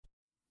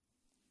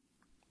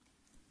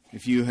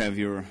If you have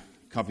your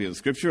copy of the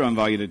Scripture, I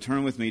invite you to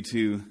turn with me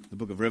to the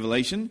book of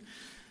Revelation.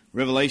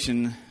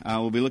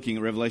 We'll be looking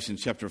at Revelation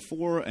chapter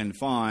 4 and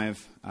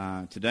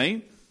 5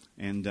 today,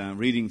 and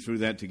reading through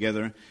that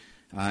together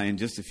in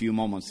just a few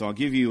moments. So I'll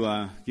give you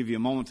a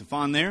moment to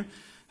find there.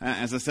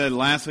 As I said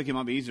last week, it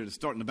might be easier to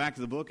start in the back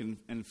of the book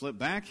and flip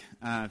back.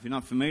 If you're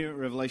not familiar,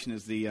 Revelation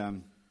is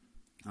the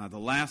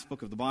last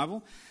book of the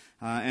Bible.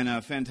 And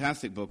a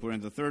fantastic book. We're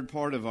in the third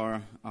part of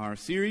our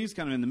series,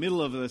 kind of in the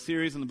middle of the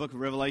series on the book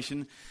of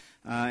Revelation.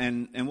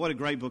 And what a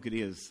great book it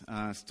is.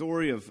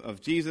 Story of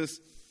Jesus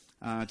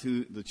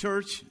to the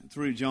church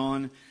through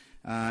John.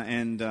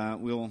 And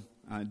we'll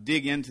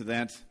dig into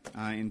that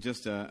in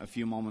just a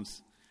few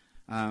moments.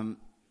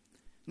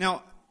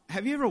 Now,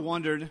 have you ever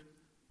wondered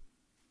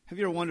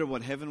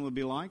what heaven would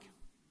be like?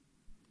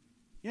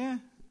 Yeah?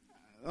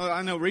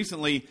 I know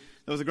recently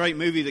there was a great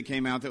movie that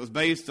came out that was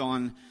based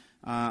on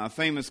a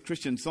famous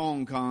Christian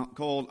song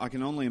called I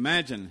Can Only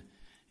Imagine,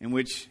 in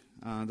which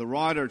the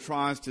writer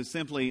tries to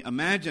simply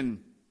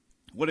imagine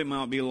what it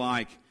might be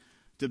like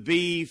to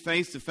be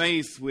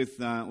face-to-face with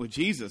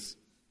Jesus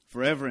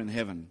forever in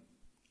heaven.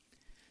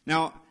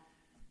 Now,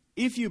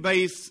 if you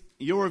base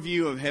your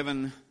view of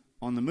heaven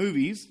on the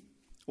movies,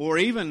 or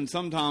even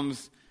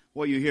sometimes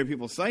what you hear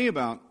people say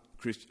about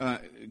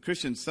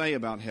Christians say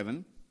about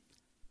heaven,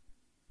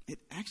 it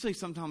actually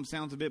sometimes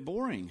sounds a bit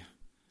boring.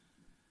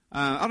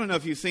 I don't know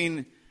if you've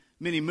seen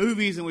many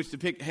movies in which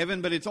depict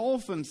heaven, but it's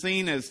often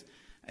seen as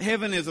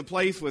heaven is a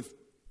place with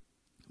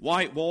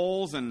white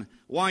walls and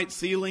white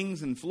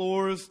ceilings and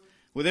floors,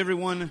 with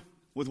everyone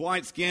with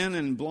white skin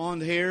and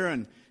blonde hair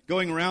and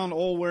going around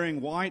all wearing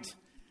white.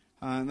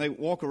 They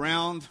walk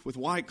around with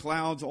white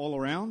clouds all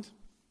around.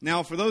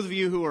 Now, for those of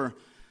you who are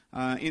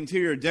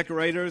interior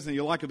decorators and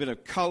you like a bit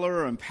of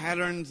color and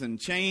patterns and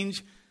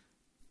change,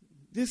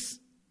 this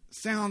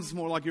sounds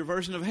more like your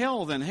version of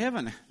hell than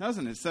heaven,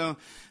 doesn't it? So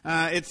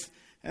it's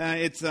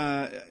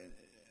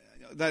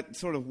that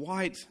sort of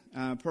white,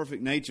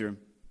 perfect nature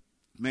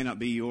may not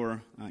be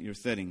your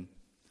setting.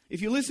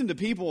 If you listen to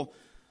people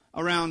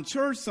around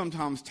church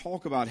sometimes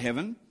talk about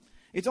heaven,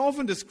 it's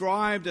often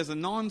described as a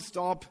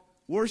non-stop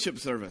worship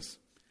service,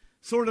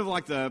 sort of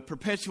like the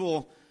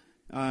perpetual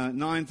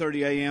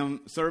 9:30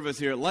 a.m. service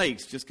here at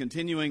Lakes, just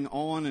continuing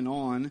on and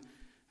on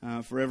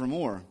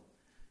forevermore.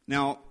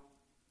 Now,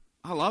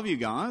 I love you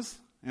guys,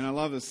 and I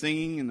love the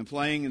singing and the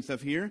playing and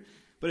stuff here.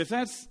 But if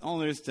that's all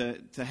there is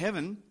to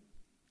heaven,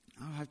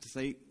 I'll have to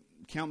say,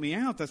 count me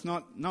out. That's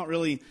not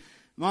really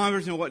my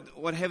version of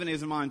what heaven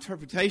is and my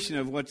interpretation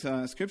of what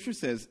Scripture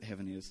says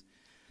heaven is.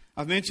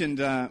 I've mentioned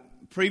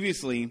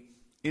previously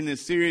in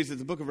this series that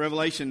the book of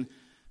Revelation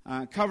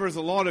covers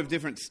a lot of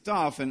different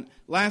stuff. And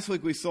last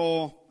week we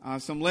saw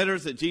some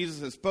letters that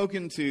Jesus has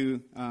spoken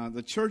to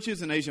the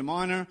churches in Asia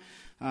Minor.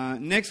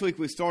 Next week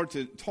we start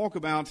to talk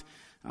about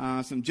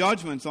some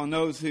judgments on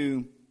those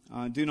who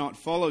do not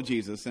follow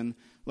Jesus. And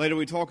later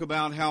we talk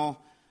about how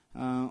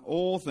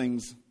all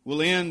things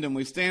will end and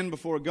we stand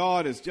before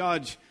God as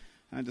judge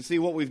to see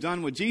what we've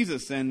done with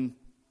Jesus. And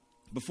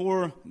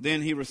before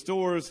then he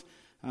restores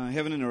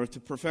heaven and earth to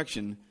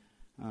perfection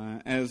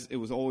as it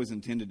was always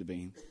intended to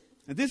be.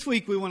 And this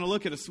week we want to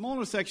look at a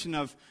smaller section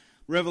of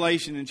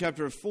Revelation in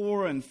chapter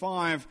 4 and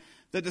 5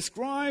 that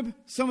describe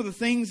some of the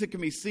things that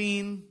can be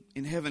seen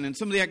in heaven and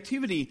some of the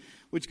activity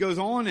which goes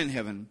on in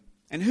heaven,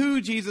 and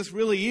who Jesus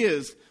really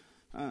is,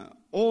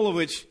 all of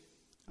which,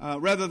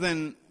 rather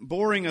than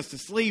boring us to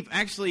sleep,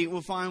 actually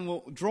we'll find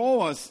will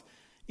draw us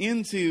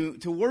into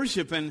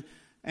worship and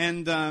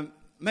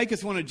make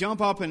us want to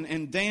jump up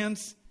and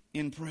dance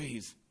in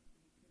praise.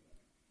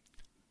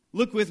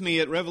 Look with me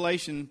at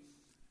Revelation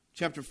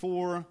chapter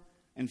 4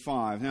 and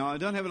 5. Now, I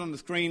don't have it on the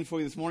screen for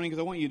you this morning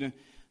because I want you to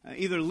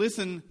either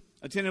listen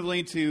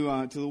attentively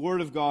to the Word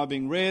of God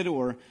being read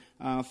or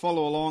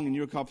follow along in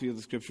your copy of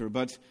the Scripture.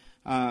 But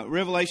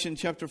Revelation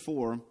chapter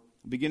 4,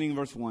 beginning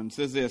verse 1,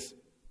 says this.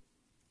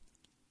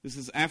 This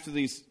is after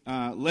these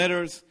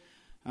letters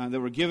that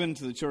were given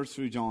to the church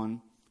through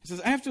John. It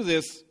says, "After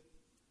this,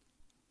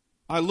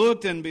 I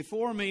looked, and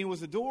before me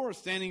was a door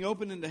standing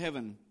open into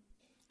heaven.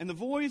 And the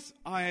voice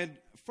I had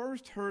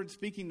first heard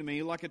speaking to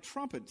me like a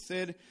trumpet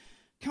said,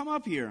 'Come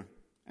up here,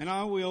 and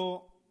I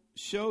will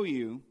show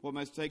you what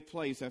must take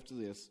place after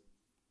this.'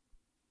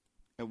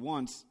 At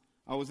once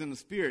I was in the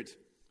Spirit,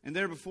 and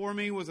there before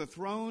me was a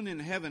throne in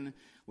heaven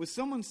with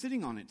someone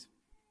sitting on it.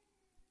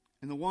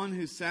 And the one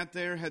who sat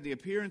there had the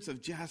appearance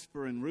of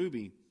jasper and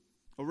ruby.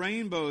 A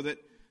rainbow that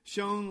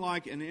shone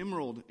like an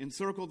emerald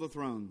encircled the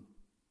throne.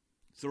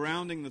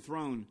 Surrounding the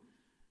throne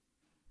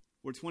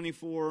were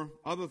 24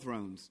 other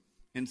thrones,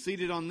 and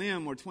seated on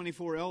them were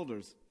 24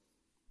 elders.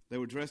 They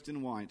were dressed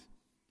in white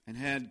and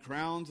had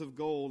crowns of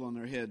gold on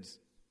their heads.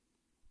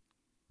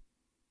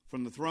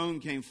 From the throne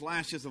came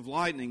flashes of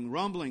lightning,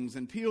 rumblings,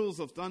 and peals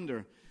of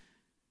thunder.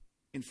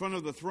 In front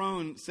of the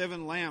throne,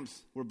 7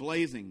 lamps were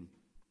blazing.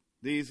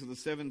 These were the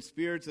 7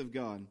 spirits of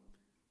God.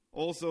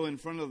 Also in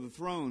front of the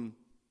throne,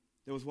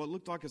 there was what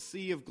looked like a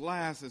sea of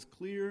glass as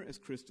clear as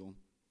crystal.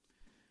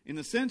 In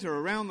the center,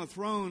 around the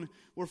throne,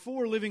 were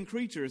 4 living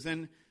creatures,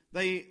 and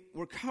They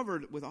were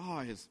covered with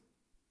eyes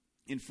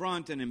in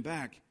front and in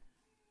back.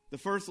 The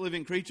first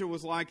living creature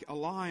was like a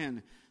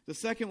lion. The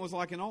second was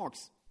like an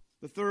ox.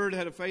 The third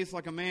had a face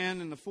like a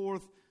man, and the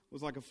fourth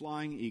was like a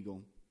flying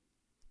eagle.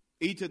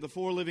 Each of the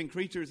 4 living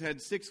creatures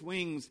had 6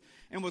 wings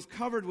and was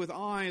covered with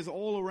eyes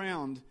all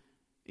around,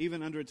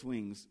 even under its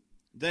wings.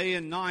 Day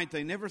and night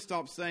they never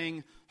stopped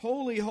saying,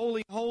 "Holy,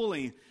 holy,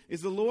 holy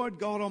is the Lord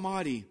God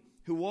Almighty,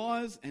 who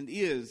was and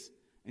is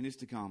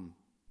to come."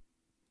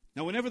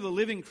 Now, whenever the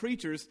living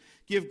creatures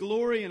give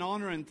glory and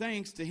honor and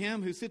thanks to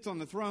Him who sits on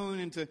the throne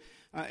and to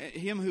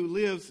Him who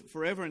lives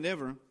forever and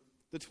ever,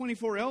 the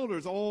 24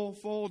 elders all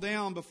fall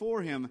down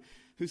before Him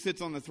who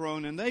sits on the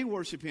throne, and they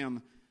worship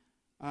Him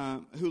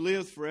who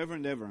lives forever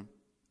and ever.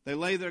 They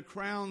lay their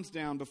crowns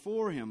down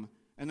before Him,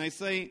 and they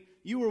say,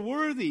 "You are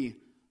worthy,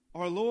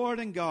 our Lord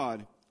and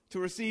God, to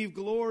receive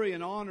glory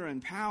and honor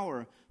and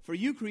power, for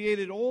you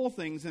created all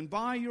things, and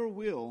by your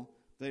will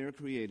they are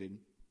created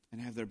and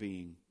have their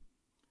being."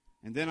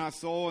 And then I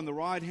saw in the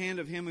right hand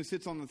of Him who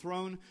sits on the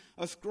throne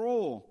a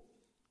scroll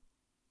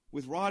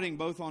with writing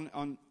both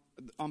on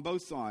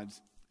both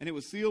sides, and it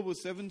was sealed with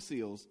 7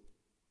 seals.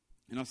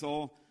 And I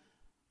saw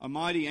a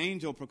mighty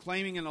angel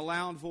proclaiming in a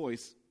loud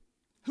voice,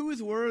 "Who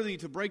is worthy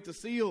to break the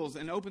seals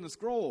and open the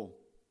scroll?"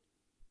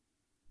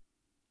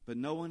 But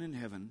no one in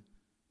heaven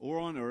or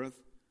on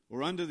earth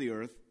or under the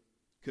earth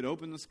could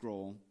open the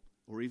scroll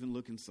or even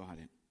look inside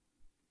it.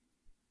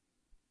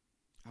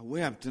 I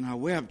wept and I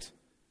wept,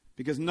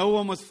 because no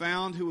one was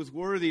found who was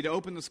worthy to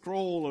open the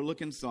scroll or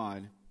look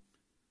inside.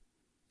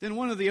 Then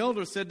one of the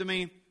elders said to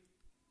me,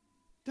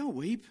 "Don't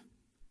weep.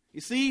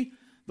 You see,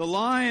 the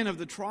Lion of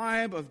the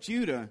tribe of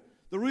Judah,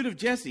 the root of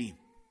Jesse,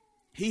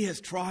 He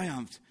has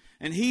triumphed,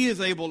 and He is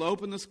able to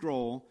open the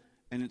scroll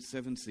and its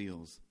 7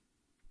 seals."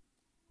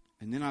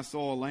 And then I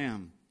saw a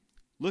lamb,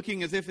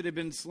 looking as if it had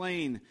been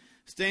slain,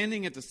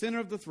 standing at the center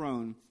of the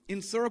throne,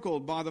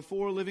 encircled by the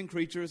 4 living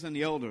creatures and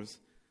the elders.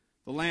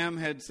 The lamb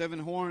had 7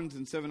 horns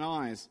and 7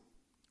 eyes,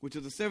 which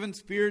are the 7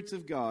 spirits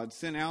of God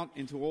sent out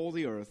into all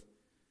the earth.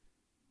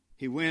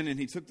 He went and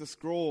he took the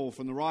scroll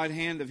from the right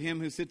hand of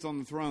Him who sits on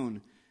the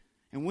throne.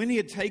 And when he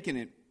had taken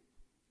it,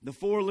 the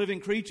 4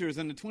 living creatures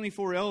and the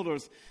 24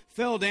 elders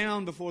fell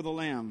down before the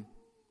Lamb.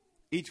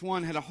 Each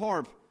one had a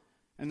harp,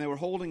 and they were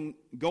holding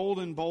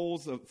golden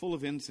bowls full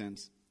of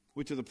incense,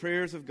 which are the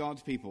prayers of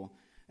God's people.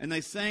 And they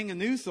sang a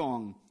new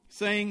song,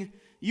 saying,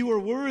 "You are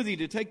worthy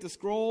to take the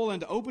scroll and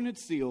to open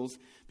its seals,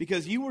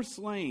 because you were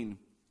slain,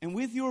 and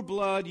with your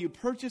blood you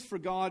purchased for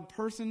God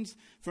persons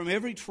from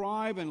every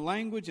tribe and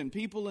language and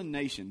people and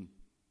nation.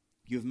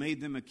 You have made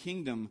them a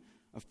kingdom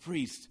of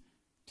priests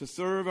to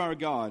serve our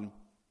God,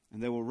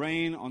 and they will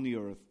reign on the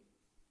earth."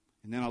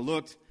 And then I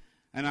looked,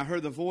 and I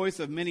heard the voice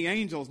of many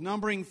angels,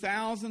 numbering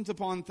thousands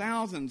upon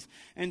thousands,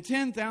 and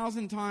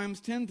 10,000 times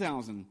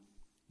 10,000.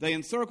 They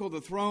encircled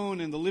the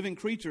throne and the living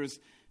creatures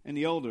and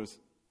the elders.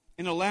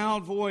 In a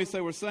loud voice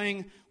they were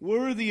saying,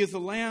 "Worthy is the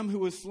Lamb who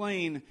was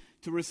slain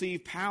to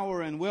receive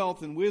power and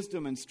wealth and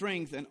wisdom and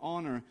strength and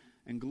honor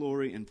and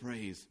glory and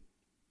praise."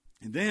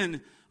 And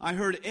then I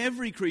heard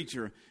every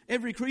creature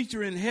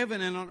in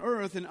heaven and on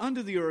earth and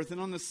under the earth and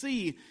on the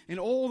sea and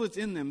all that's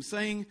in them,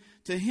 saying,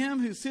 "To Him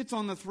who sits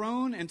on the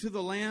throne and to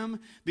the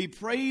Lamb be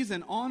praise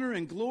and honor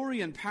and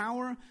glory and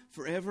power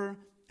forever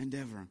and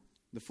ever."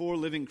 The 4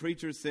 living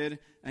creatures said,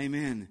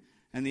 "Amen."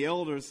 And the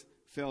elders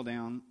fell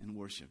down and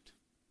worshipped.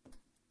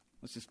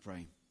 Let's just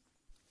pray.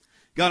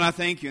 God, I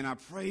thank You and I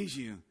praise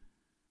You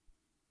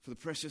for the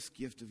precious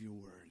gift of Your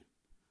word.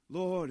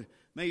 Lord,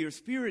 may Your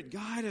Spirit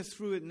guide us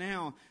through it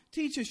now.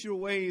 Teach us Your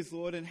ways,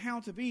 Lord, and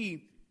how to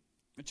be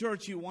a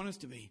church You want us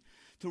to be.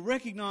 To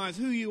recognize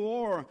who You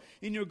are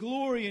in Your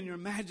glory and Your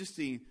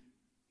majesty,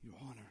 Your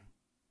honor.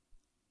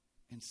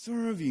 And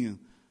serve You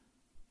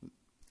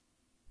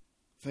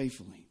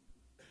faithfully.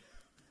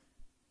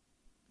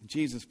 In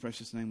Jesus'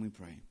 precious name we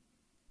pray.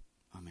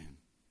 Amen.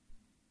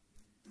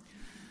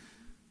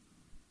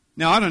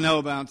 Now, I don't know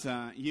about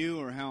you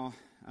or how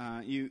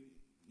you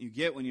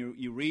get when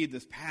you read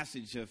this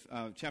passage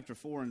of chapter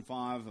 4 and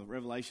 5 of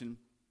Revelation.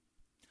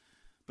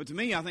 But to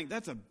me, I think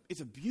it's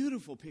a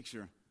beautiful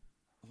picture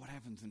of what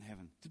happens in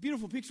heaven. It's a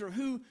beautiful picture of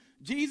who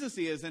Jesus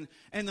is and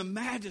the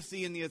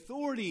majesty and the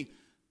authority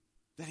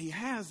that He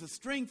has, the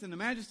strength and the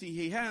majesty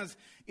He has.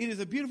 It is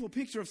a beautiful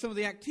picture of some of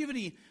the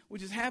activity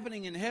which is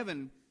happening in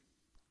heaven,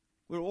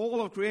 where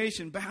all of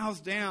creation bows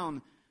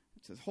down.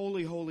 It says,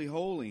 "Holy, holy,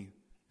 holy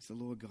is the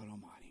Lord God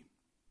Almighty."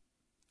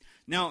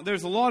 Now,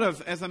 there's a lot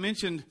of, as I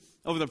mentioned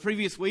over the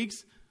previous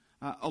weeks,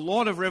 a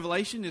lot of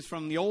Revelation is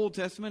from the Old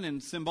Testament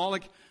and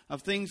symbolic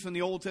of things from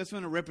the Old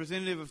Testament or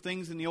representative of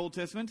things in the Old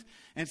Testament.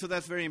 And so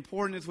that's very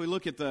important as we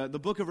look at the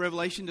book of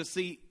Revelation to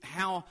see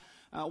how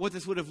what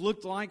this would have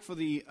looked like for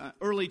the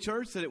early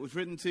church that it was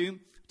written to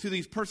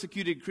these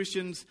persecuted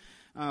Christians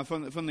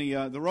from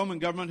the Roman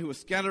government who was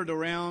scattered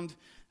around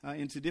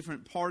into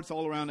different parts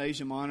all around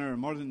Asia Minor and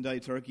modern-day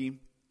Turkey.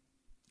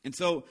 And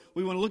so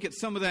we want to look at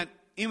some of that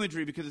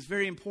imagery because it's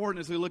very important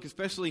as we look,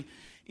 especially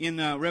in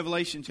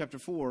Revelation chapter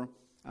 4.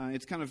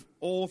 It's kind of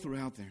all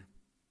throughout there.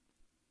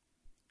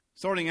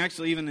 Starting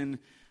actually even in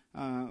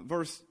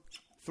verse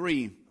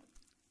 3.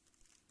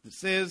 It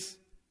says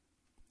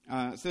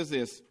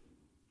this.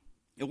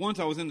 At once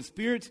I was in the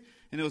Spirit,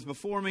 and there was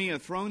before me a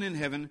throne in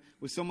heaven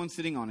with someone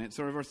sitting on it.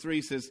 So verse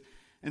 3 says,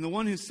 and the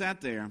one who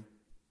sat there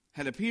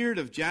had appeared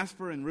of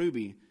jasper and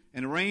ruby,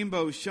 and a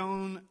rainbow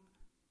shone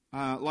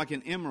like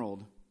an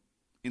emerald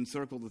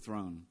encircled the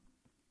throne.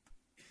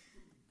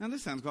 Now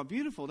this sounds quite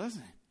beautiful,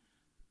 doesn't it?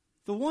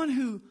 The one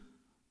who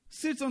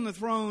sits on the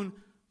throne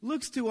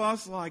looks to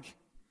us like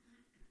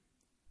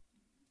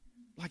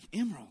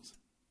emeralds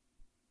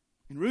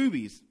and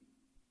rubies.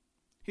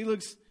 He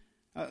looks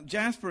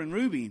jasper and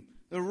ruby.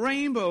 The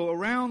rainbow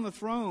around the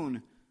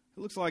throne, it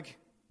looks like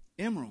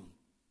emerald.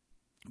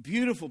 A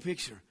beautiful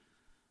picture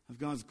of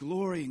God's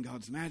glory and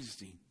God's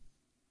majesty.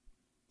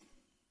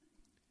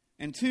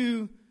 And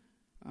to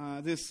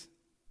this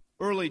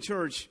early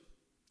church,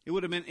 it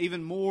would have been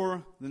even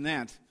more than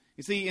that.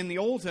 You see, in the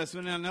Old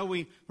Testament, and I know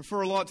we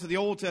refer a lot to the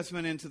Old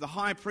Testament and to the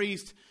high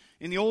priest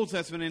in the Old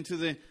Testament and to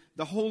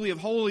the Holy of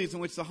Holies in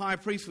which the high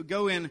priest would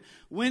go in.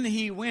 When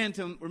he went,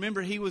 and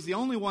remember he was the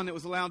only one that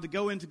was allowed to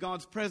go into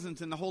God's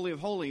presence in the Holy of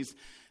Holies,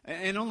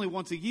 and only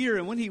once a year.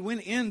 And when he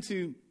went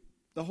into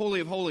the Holy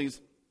of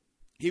Holies,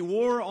 he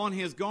wore on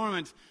his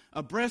garment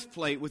a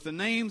breastplate with the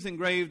names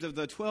engraved of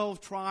the 12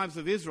 tribes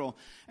of Israel.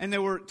 And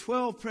there were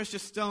 12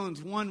 precious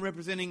stones, one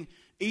representing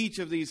each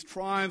of these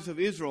tribes of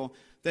Israel,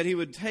 that he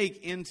would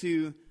take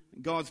into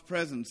God's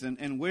presence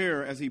and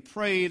wear as he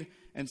prayed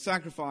and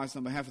sacrificed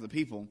on behalf of the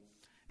people.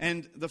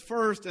 And the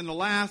first and the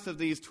last of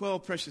these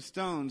 12 precious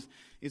stones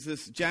is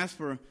this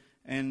jasper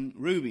and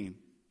ruby.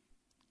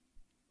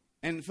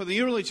 And for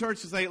the early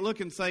church, they look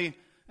and say,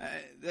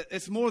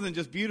 it's more than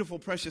just beautiful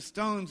precious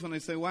stones. When they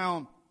say,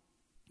 wow,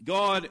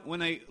 God, when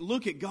they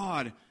look at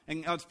God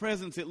and God's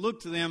presence, it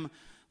looked to them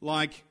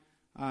like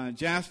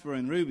jasper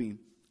and ruby.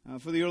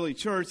 For the early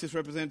church, this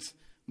represents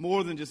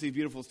more than just these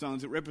beautiful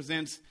stones. It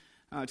represents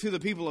to the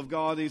people of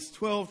God, these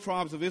 12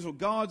 tribes of Israel,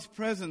 God's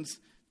presence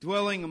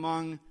dwelling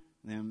among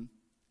them.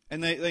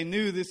 And they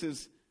knew this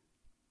is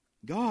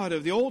God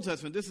of the Old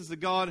Testament. This is the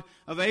God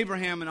of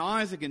Abraham and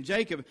Isaac and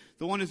Jacob,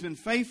 the one who's been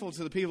faithful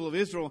to the people of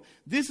Israel.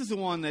 This is the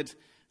one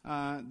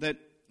that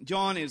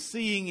John is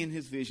seeing in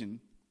his vision.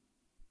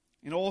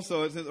 And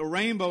also, it's a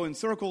rainbow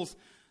encircles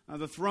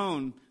the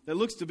throne that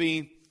looks to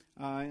be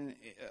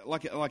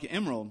like an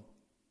emerald.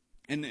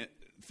 And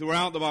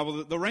throughout the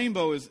Bible, the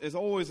rainbow is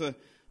always a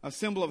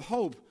symbol of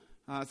hope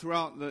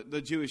throughout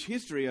the Jewish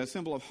history, a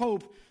symbol of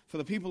hope for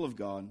the people of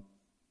God.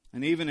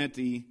 And even at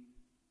the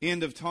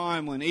end of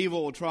time, when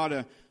evil will try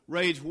to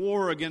wage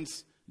war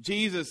against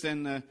Jesus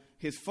and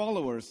his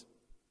followers,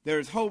 there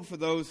is hope for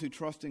those who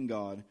trust in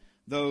God,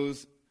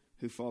 those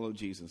who follow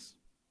Jesus.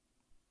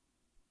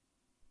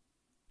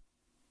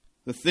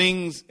 The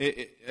things,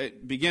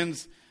 it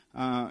begins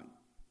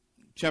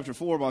chapter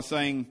 4 by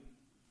saying,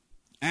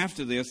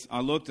 after this,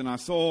 I looked and I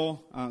saw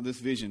this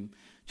vision.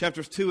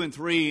 Chapters 2 and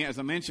 3, as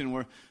I mentioned,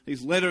 were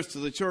these letters to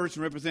the church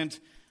and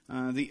represent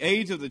the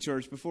age of the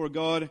church before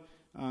God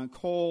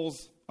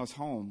calls us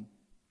home.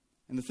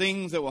 And the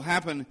things that will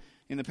happen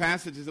in the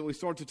passages that we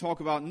start to talk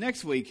about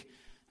next week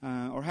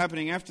are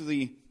happening after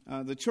the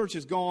church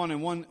is gone.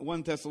 And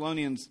 1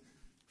 Thessalonians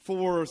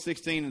 4,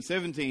 16 and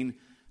 17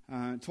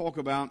 talk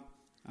about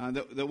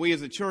that we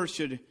as a church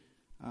should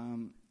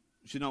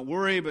not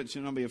worry, but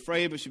should not be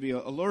afraid, but should be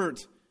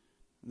alert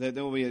that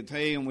there will be a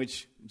day in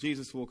which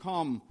Jesus will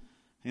come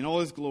in all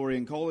his glory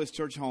and call his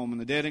church home,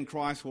 and the dead in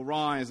Christ will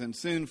rise, and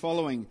soon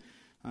following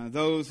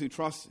those who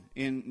trust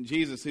in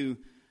Jesus, who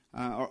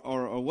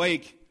are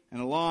awake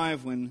and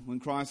alive when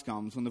Christ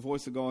comes, when the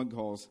voice of God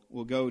calls,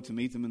 will go to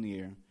meet them in the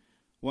air.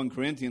 1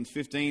 Corinthians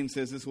 15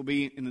 says this will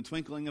be in the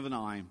twinkling of an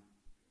eye.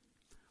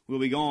 We'll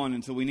be gone,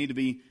 and so we need to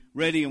be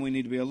ready, and we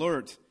need to be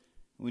alert,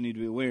 we need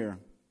to be aware.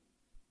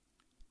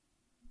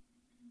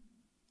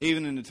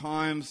 Even in the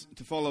times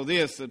to follow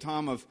this, a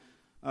time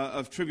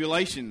of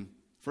tribulation,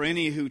 for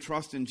any who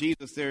trust in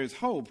Jesus, there is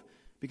hope,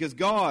 because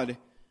God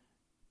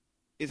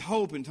is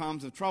hope in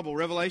times of trouble.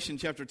 Revelation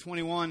chapter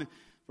 21,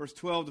 verse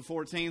 12 to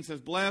 14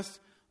 says, blessed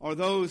are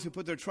those who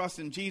put their trust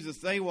in Jesus.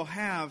 They will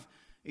have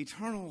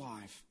eternal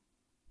life.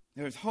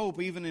 There's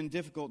hope even in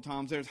difficult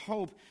times. There's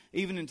hope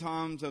even in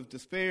times of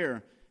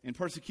despair and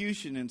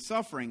persecution and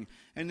suffering.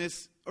 And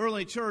this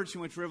early church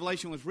in which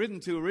Revelation was written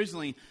to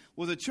originally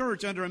was a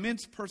church under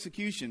immense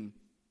persecution.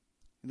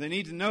 They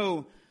need to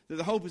know that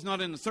the hope is not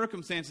in the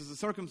circumstances. The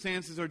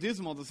circumstances are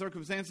dismal. The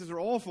circumstances are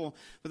awful.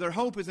 But their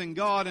hope is in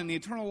God and the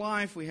eternal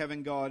life we have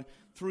in God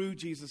through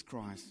Jesus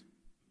Christ.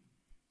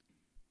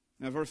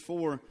 Now verse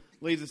 4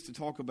 leads us to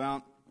talk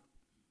about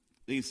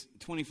these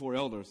 24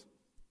 elders.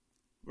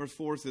 Verse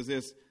 4 says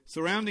this,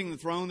 surrounding the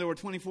throne there were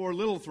 24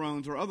 little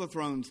thrones or other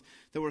thrones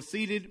that were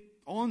seated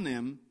on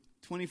them,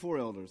 24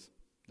 elders.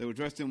 They were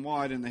dressed in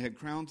white and they had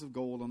crowns of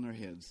gold on their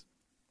heads.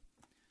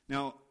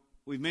 Now,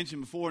 we've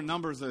mentioned before,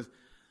 numbers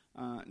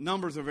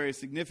are very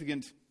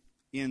significant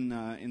in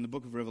the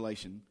book of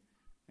Revelation.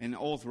 And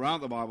all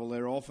throughout the Bible,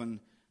 they're often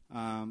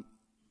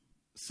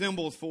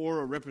symbols for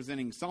or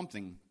representing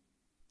something.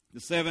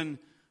 The seven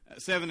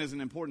is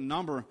an important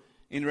number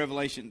in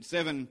Revelation.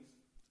 7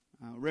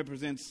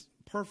 represents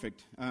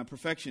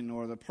perfection,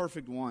 or the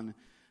perfect one.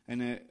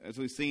 And as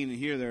we've seen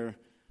here, there are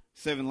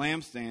 7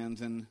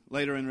 lampstands, and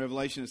later in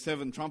Revelation,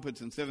 7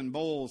 trumpets and 7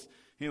 bowls.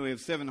 Here we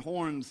have 7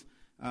 horns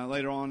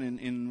later on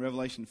in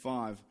Revelation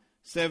 5.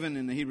 7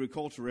 in the Hebrew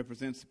culture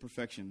represents the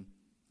perfection.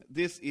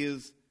 This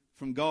is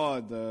from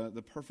God,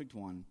 the perfect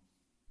one.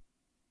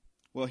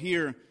 Well,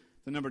 here,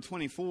 the number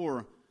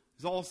 24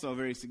 is also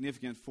very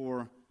significant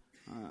for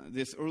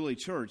this early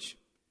church,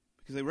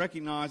 because they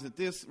recognize that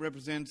this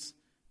represents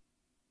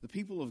the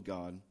people of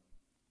God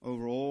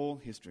over all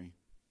history.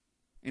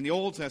 In the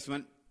Old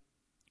Testament,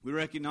 we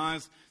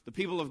recognize the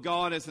people of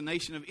God as the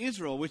nation of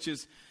Israel, which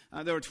is,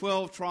 there were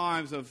 12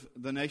 tribes of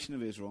the nation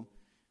of Israel.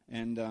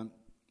 And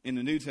in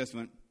the New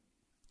Testament,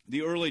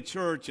 the early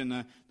church and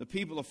the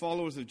people, the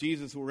followers of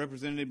Jesus, were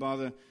represented by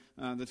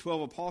the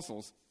 12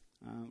 apostles,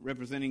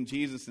 representing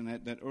Jesus in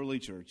that early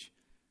church.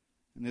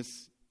 And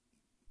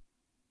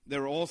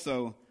there were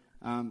also,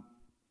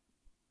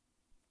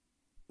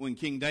 when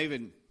King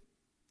David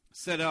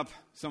set up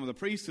some of the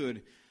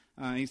priesthood,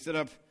 he set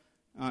up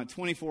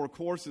 24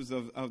 courses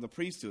of the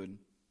priesthood,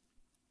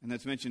 and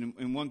that's mentioned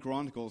in 1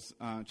 Chronicles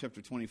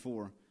chapter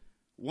 24.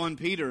 1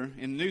 Peter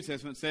in the New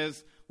Testament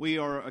says we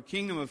are a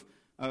kingdom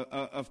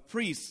of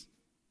priests.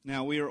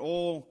 Now we are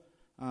all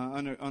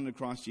under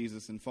Christ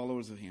Jesus and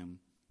followers of Him.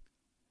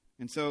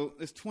 And so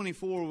this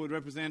 24 would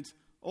represent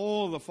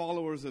all the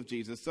followers of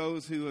Jesus,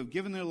 those who have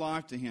given their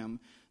life to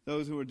Him,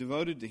 those who are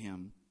devoted to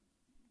Him.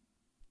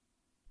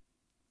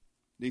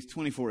 These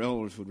 24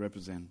 elders would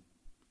represent.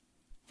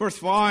 Verse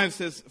 5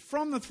 says,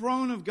 "From the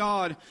throne of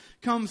God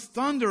comes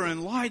thunder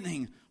and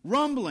lightning,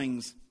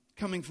 rumblings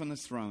coming from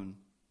this throne."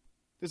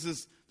 This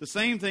is the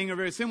same thing, a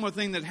very similar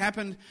thing that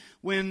happened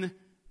when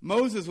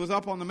Moses was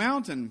up on the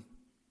mountain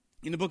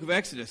in the book of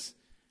Exodus.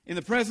 In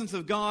the presence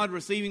of God,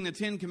 receiving the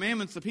 10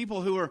 Commandments, the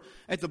people who were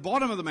at the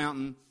bottom of the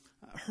mountain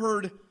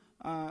heard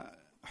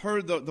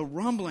the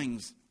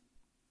rumblings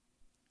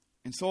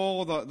and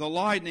saw the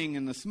lightning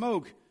and the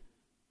smoke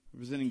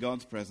representing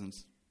God's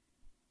presence.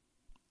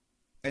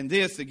 And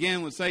this,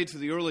 again, would say to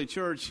the early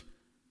church,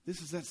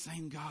 this is that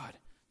same God.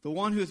 The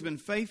one who has been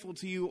faithful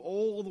to you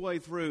all the way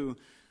through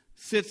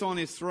sits on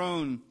His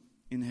throne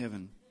in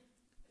heaven.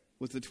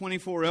 With the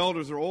 24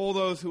 elders, or all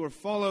those who have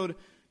followed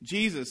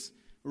Jesus,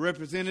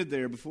 represented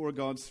there before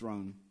God's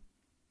throne.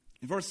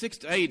 In verse 6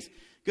 to 8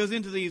 goes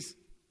into these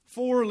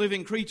 4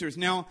 living creatures.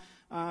 Now,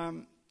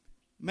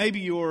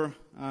 maybe your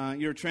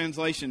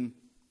translation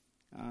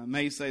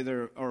may say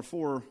there are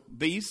 4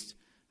 beasts.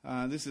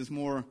 This is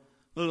more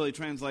literally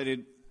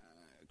translated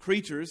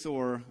creatures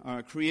or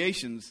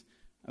creations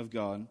of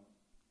God.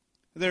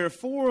 There are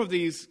 4 of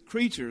these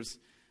creatures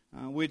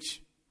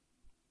which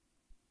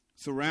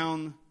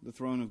surround the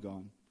throne of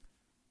God.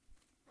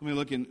 Let me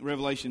look in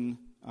Revelation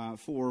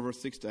 4, verse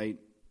 6 to 8.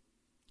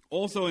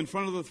 "Also in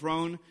front of the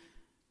throne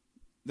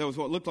there was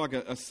what looked like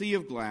a sea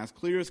of glass,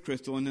 clear as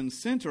crystal, and in the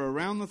center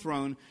around the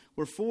throne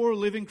were 4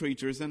 living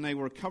creatures, and they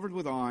were covered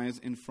with eyes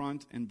in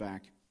front and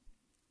back.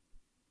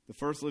 The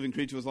first living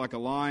creature was like a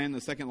lion,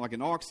 the second like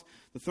an ox,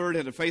 the third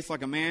had a face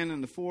like a man,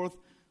 and the fourth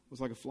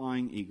was like a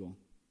flying eagle.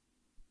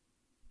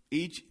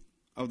 Each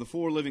of the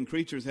 4 living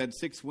creatures had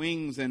 6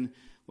 wings and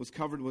was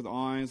covered with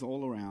eyes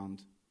all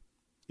around,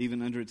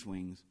 even under its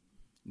wings.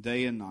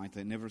 Day and night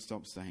they never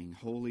stopped saying,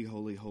 'Holy,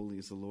 holy, holy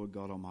is the Lord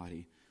God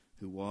Almighty,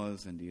 who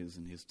was and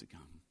is to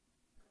come.'"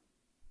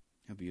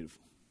 How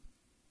beautiful.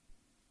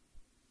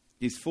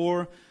 These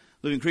 4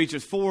 living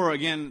creatures, 4,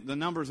 again, the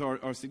numbers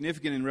are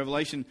significant in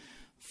Revelation.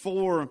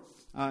 4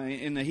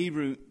 in the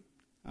Hebrew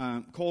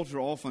culture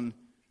often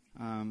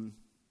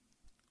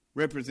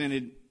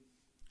represented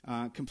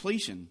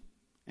completion.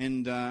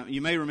 And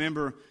you may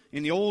remember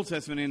in the Old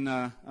Testament, in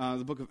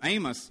the book of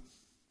Amos,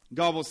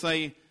 God will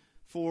say,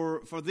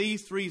 for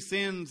these 3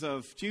 sins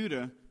of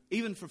Judah,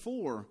 even for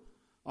 4,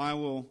 I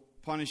will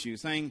punish you.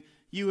 Saying,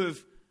 you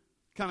have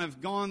kind of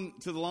gone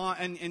to the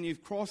line and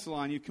you've crossed the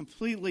line. You're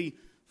completely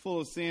full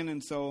of sin,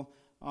 and so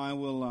I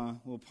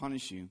will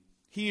punish you.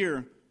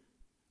 Here,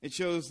 it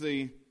shows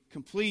the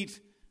complete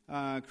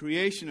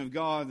creation of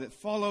God that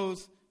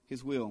follows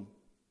His will.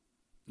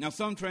 Now,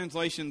 some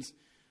translations,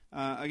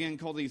 again,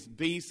 call these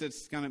beasts.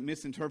 That's kind of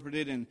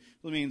misinterpreted and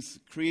really means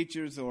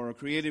creatures or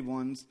created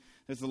ones.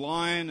 There's the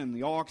lion and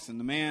the ox and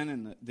the man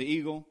and the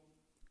eagle.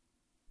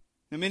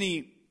 Now,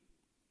 many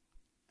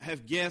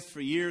have guessed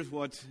for years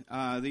what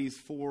these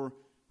 4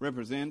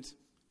 represent.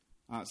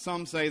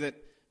 Some say that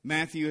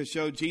Matthew has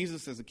showed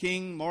Jesus as a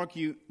king.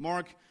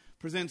 Mark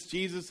presents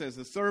Jesus as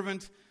a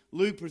servant.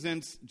 Luke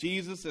presents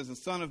Jesus as the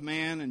Son of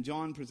Man. And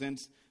John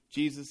presents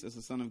Jesus as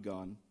the Son of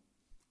God.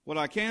 What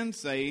I can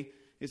say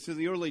is, to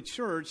the early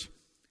church,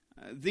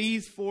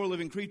 these 4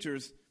 living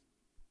creatures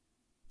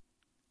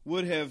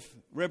would have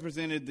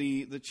represented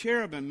the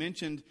cherubim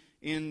mentioned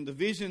in the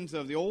visions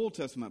of the Old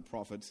Testament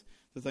prophets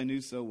that they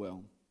knew so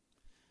well.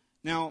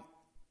 Now,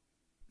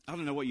 I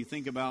don't know what you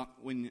think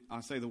about when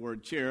I say the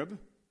word cherub.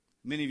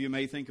 Many of you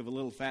may think of a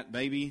little fat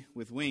baby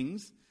with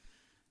wings.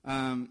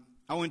 I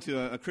went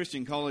to a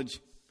Christian college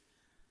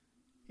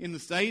in the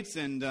States,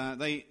 and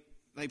they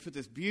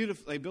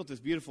built this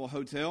beautiful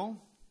hotel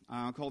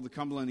called the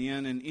Cumberland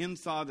Inn, and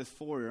inside this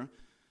foyer,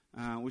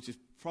 which is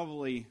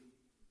probably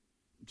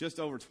just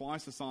over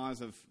twice the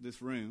size of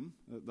this room,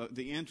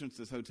 the entrance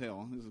to this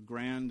hotel, it was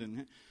grand, and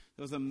there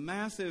was a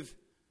massive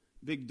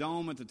big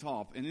dome at the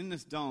top, and in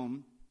this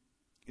dome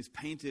is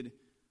painted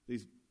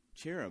these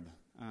cherub,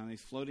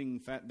 these floating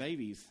fat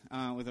babies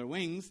with their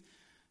wings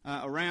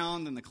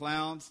around in the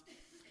clouds.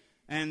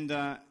 And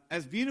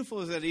as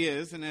beautiful as that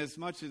is, and as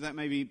much as that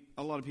may be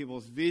a lot of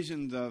people's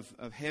visions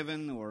of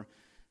heaven or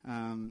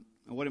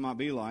what it might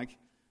be like,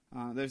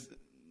 there's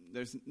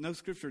no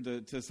scripture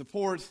to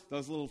support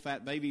those little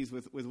fat babies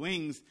with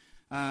wings,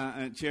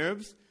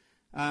 cherubs.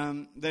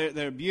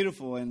 They're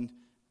beautiful and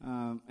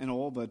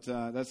all, but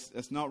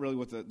that's not really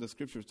what the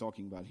scripture is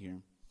talking about here.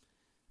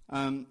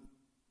 The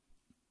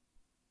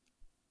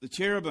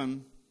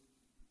cherubim,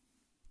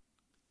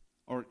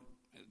 or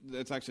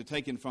that's actually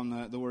taken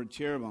from the word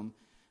cherubim,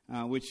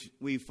 which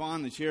we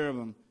find the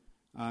cherubim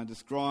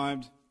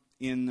described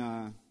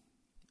in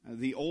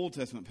the Old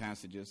Testament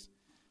passages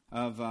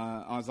of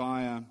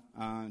Isaiah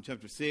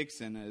chapter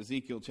 6 and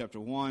Ezekiel chapter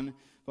 1.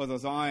 Both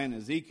Isaiah and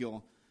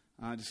Ezekiel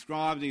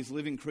describe these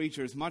living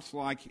creatures much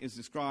like is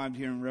described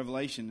here in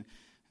Revelation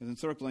as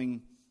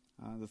encircling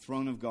the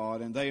throne of God,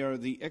 and they are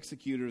the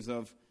executors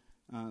of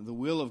the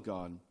will of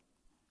God.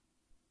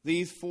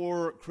 These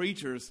four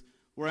creatures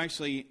were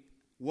actually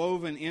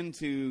woven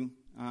into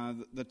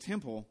the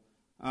temple,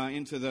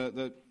 into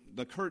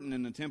the curtain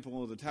in the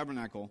temple of the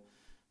tabernacle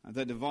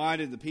that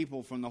divided the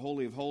people from the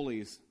Holy of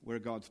Holies where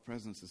God's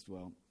presence is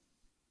dwelt.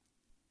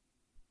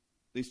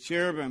 These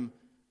cherubim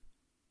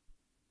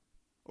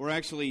were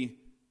actually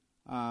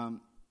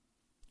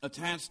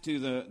attached to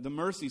the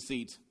mercy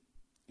seat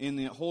in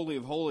the Holy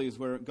of Holies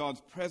where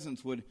God's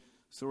presence would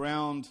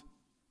surround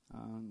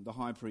the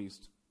high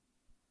priest.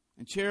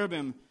 And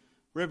cherubim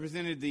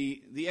represented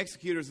the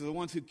executors of the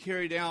ones who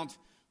carried out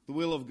the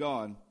will of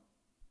God.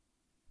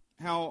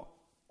 How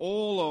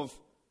all of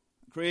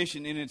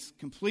creation in its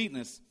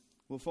completeness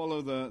will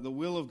follow the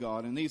will of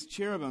God. And these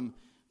cherubim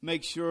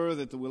make sure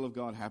that the will of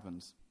God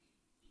happens.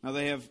 Now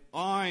they have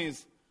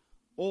eyes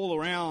all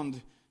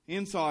around,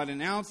 inside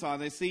and outside.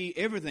 They see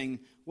everything,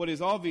 what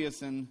is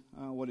obvious and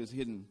what is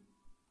hidden.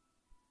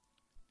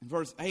 And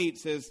verse 8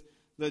 says,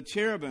 the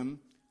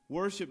cherubim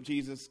worship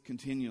Jesus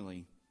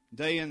continually,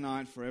 day and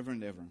night, forever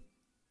and ever,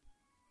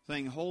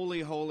 saying,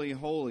 Holy, holy,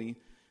 holy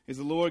is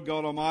the Lord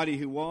God Almighty,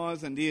 who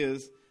was and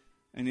is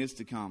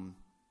to come.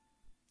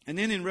 And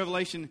then in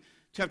Revelation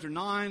chapter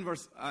 9,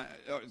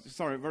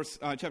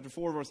 chapter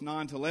 4, verse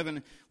 9 to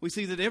 11, we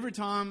see that every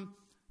time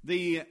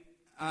the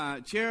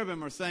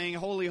cherubim are saying,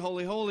 Holy,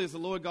 holy, holy is the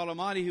Lord God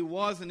Almighty, who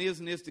was and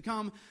is to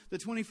come, the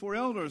 24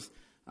 elders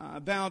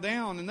bow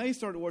down and they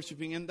start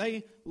worshiping, and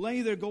they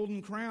lay their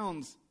golden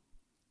crowns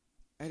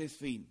at his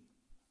feet.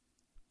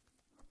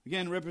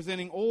 Again,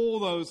 representing all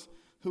those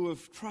who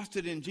have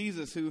trusted in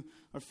Jesus, who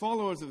are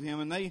followers of him,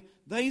 and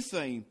they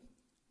say,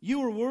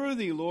 You are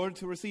worthy, Lord,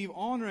 to receive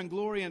honor and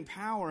glory and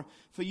power,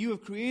 for you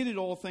have created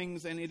all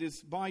things, and it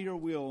is by your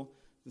will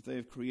that they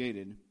have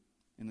created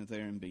and that they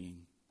are in being.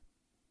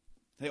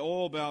 They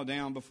all bow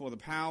down before the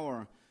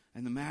power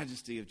and the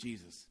majesty of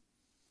Jesus.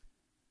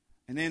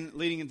 And then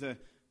leading into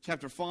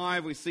chapter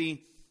 5, we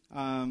see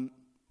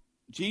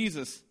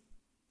Jesus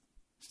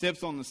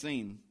steps on the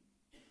scene.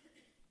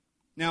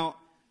 Now,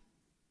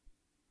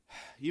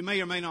 you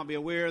may or may not be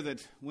aware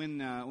that when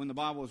the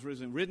Bible was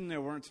originally written, there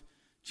weren't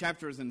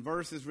chapters and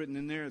verses written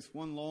in there. It's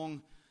one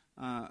long,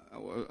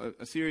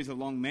 a series of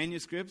long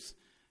manuscripts.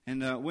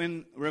 And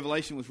when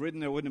Revelation was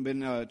written, there wouldn't have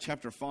been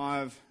chapter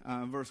 5,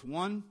 verse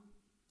 1,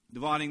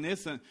 dividing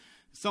this.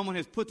 Someone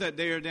has put that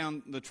there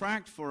down the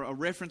tract for a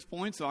reference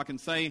point, so I can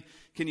say,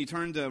 can you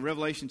turn to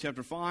Revelation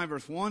chapter 5,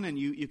 verse 1, and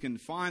you can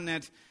find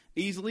that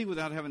easily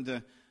without having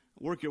to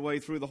work your way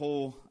through the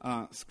whole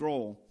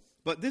scroll.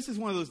 But this is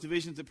one of those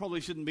divisions that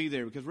probably shouldn't be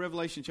there, because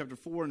Revelation chapter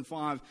 4 and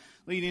 5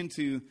 lead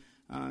into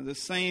the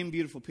same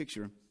beautiful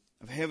picture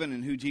of heaven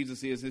and who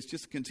Jesus is. It's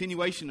just a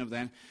continuation of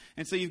that.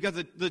 And so you've got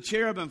the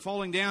cherubim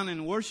falling down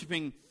and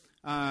worshiping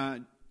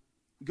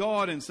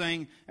God and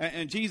saying,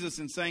 and Jesus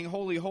and saying,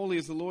 Holy, holy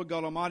is the Lord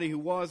God Almighty, who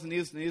was and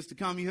is to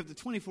come. You have the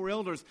 24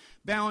 elders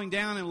bowing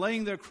down and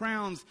laying their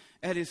crowns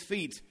at his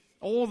feet.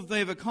 All that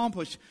they've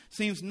accomplished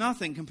seems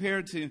nothing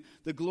compared to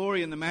the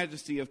glory and the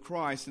majesty of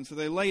Christ. And so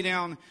they lay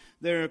down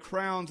their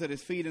crowns at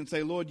his feet and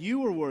say, Lord,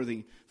 you are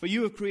worthy, for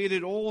you have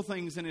created all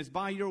things, and it's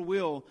by your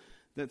will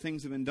that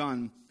things have been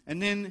done. And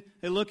then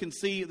they look and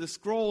see the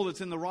scroll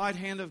that's in the right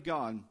hand of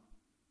God.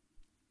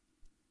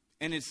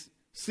 And it's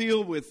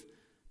sealed with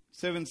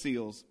 7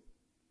 seals.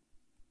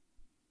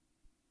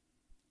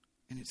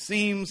 And it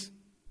seems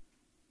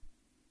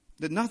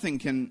that nothing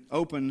can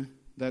open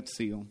that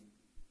seal.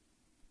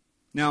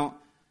 Now,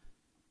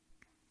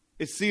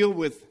 it's sealed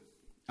with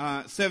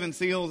 7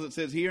 seals, it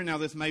says here. Now,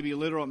 this may be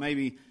literal, it may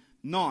be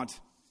not.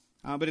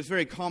 But it's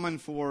very common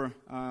for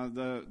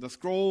the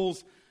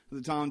scrolls at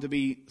the time to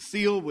be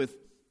sealed with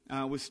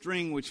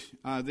string, which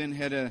then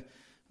had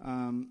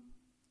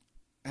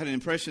had an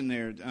impression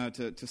there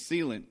to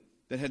seal it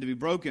that had to be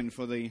broken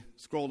for the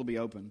scroll to be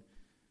open.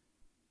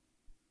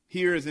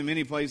 Here, as in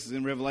many places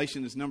in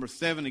Revelation, this number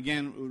 7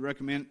 again would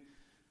represent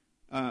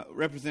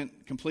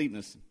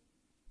completeness.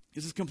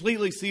 This is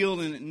completely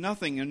sealed, and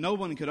nothing and no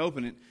one could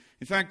open it.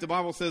 In fact, the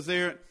Bible says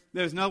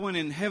there's no one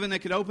in heaven that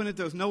could open it.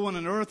 There's no one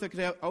on earth that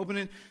could open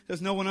it.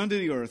 There's no one under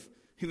the earth,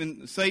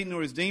 even Satan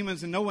or his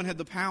demons, and no one had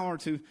the power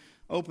to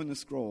open the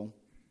scroll.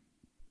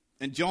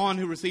 And John,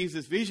 who receives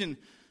this vision,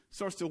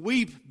 starts to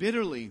weep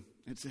bitterly,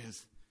 it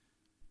says,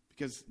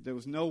 because there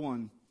was no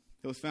one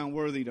that was found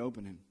worthy to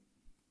open it.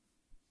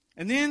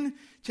 And then,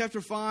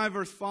 chapter 5,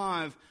 verse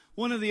 5,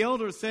 one of the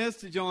elders says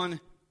to John,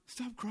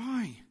 "Stop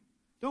crying.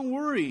 Don't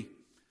worry,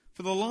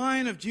 for the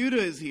Lion of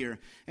Judah is here,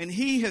 and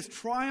he has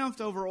triumphed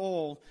over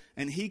all,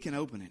 and he can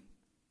open it."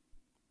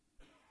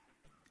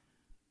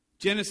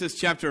 Genesis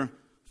chapter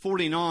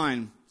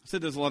 49. I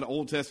said there's a lot of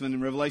Old Testament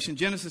in Revelation.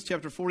 Genesis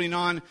chapter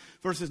 49,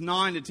 verses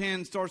 9 to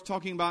 10, starts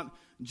talking about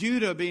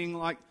Judah being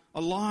like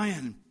a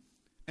lion.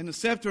 And the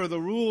scepter of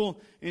the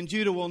rule in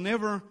Judah will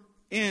never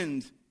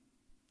end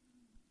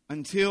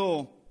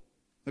until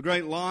the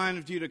great Lion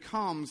of Judah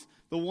comes,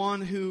 the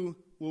one who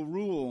will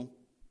rule,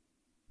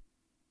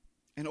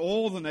 and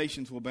all the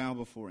nations will bow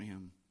before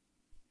him.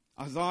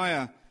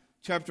 Isaiah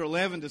chapter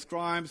 11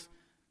 describes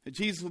that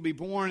Jesus will be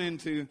born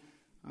into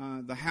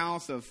the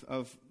house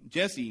of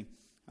Jesse,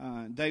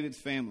 David's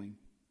family.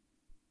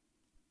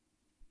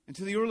 And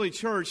to the early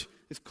church,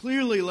 this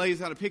clearly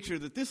lays out a picture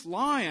that this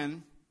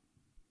lion,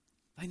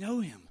 they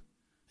know him.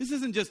 This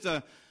isn't just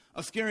a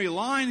scary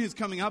lion who's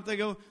coming up. They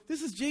go,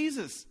 this is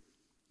Jesus.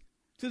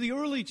 To the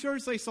early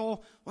church, they saw,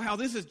 wow,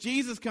 this is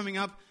Jesus coming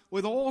up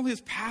with all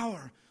his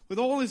power, with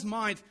all his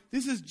might.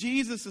 This is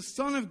Jesus, the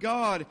Son of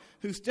God,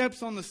 who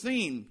steps on the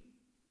scene.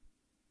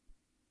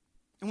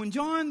 And when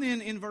John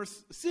then, in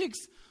verse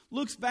 6,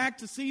 looks back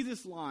to see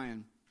this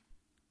lion,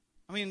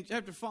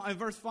 chapter 5,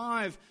 verse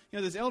 5,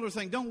 this elder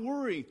saying, don't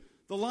worry,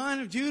 the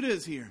Lion of Judah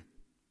is here.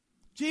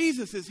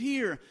 Jesus is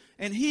here,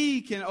 and he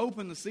can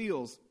open the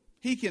seals.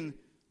 He can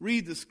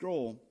read the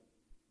scroll.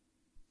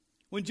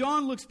 When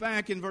John looks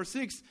back in verse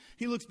 6,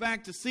 he looks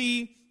back to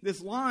see this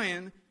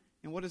lion,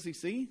 and what does he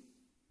see?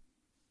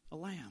 A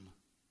lamb.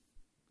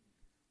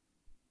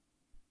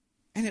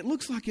 And it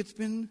looks like it's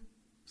been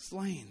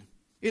slain.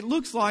 It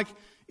looks like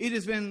it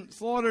has been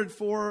slaughtered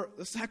for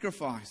the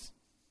sacrifice.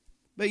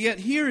 But yet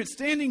here it's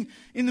standing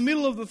in the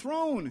middle of the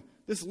throne,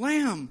 this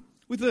lamb,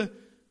 with the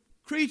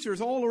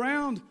creatures all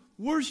around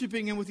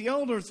worshiping, and with the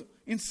elders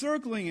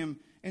encircling him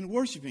and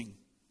worshiping.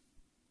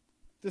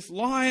 This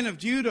Lion of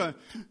Judah,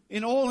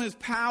 in all his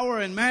power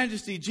and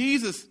majesty,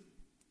 Jesus,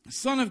 the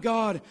Son of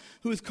God,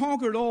 who has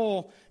conquered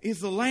all, is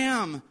the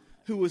Lamb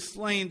who was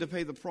slain to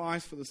pay the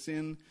price for the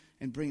sin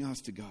and bring us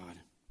to God.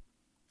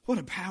 What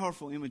a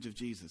powerful image of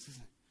Jesus,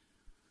 isn't it?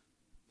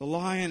 The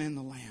Lion and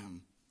the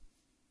Lamb.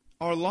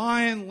 Our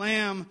Lion,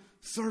 Lamb,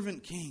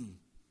 Servant King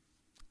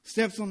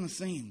steps on the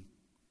scene.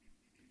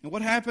 And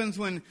what happens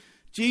when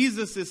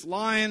Jesus, this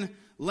Lion,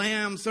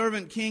 Lamb,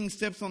 Servant King,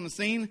 steps on the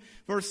scene?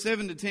 Verse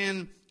 7 to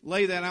 10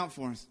 lay that out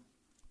for us.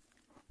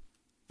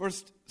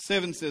 Verse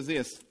 7 says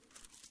this.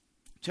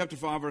 Chapter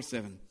 5, verse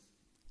 7.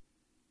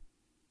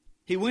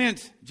 He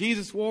went,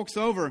 Jesus walks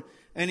over,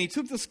 and he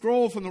took the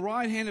scroll from the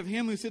right hand of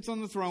him who sits on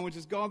the throne, which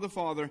is God the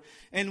Father.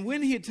 And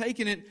when he had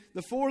taken it,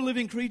 the 4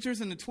 living creatures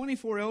and the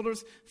 24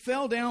 elders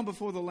fell down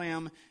before the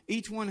Lamb.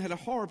 Each one had a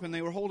harp, and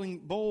they were holding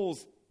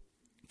bowls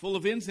full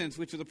of incense,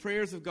 which are the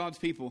prayers of God's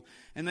people.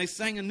 And they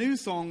sang a new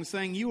song,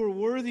 saying, "You are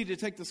worthy to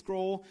take the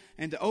scroll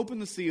and to open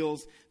the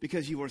seals,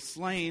 because you were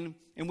slain.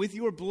 And with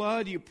your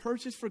blood you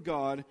purchased for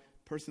God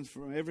persons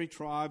from every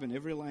tribe and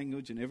every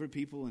language and every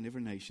people and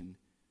every nation.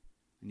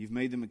 And you've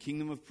made them a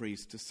kingdom of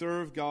priests to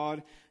serve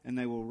God, and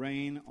they will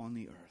reign on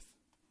the earth."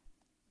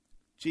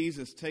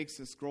 Jesus takes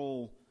the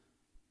scroll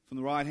from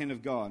the right hand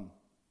of God.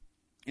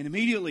 And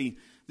immediately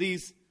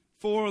these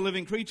 4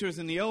 living creatures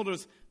and the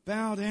elders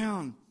bow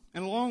down.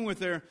 And along with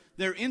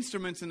their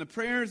instruments and the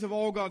prayers of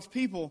all God's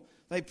people,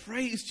 they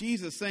praise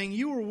Jesus, saying,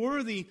 "You are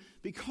worthy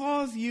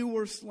because you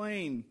were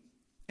slain.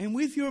 And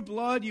with your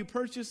blood you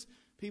purchased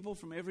people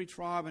from every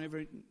tribe and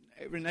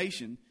every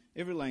nation,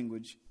 every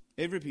language,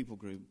 every people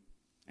group.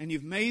 And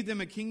you've made them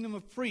a kingdom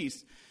of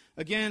priests."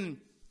 Again,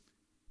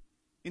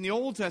 in the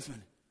Old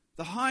Testament,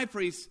 the high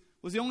priest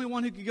was the only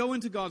one who could go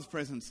into God's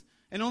presence.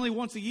 And only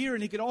once a year,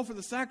 and he could offer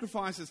the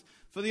sacrifices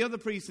for the other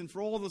priests and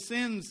for all the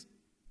sins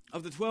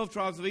of the 12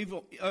 tribes of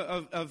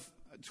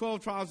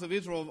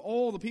Israel, of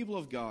all the people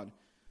of God.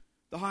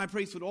 The high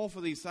priest would offer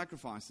these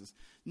sacrifices.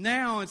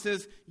 Now it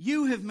says,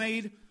 you have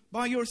made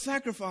by your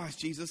sacrifice,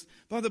 Jesus,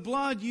 by the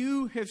blood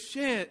you have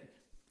shed,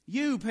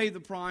 you paid the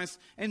price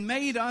and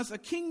made us a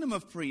kingdom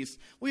of priests.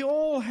 We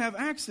all have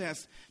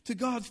access to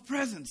God's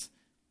presence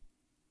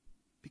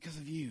because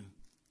of you.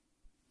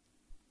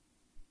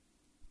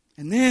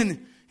 And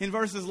then in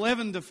verses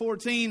 11 to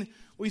 14,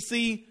 we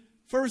see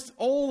first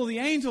all of the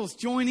angels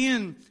join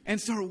in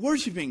and start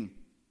worshiping.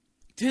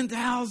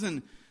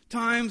 10,000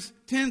 times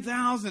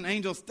 10,000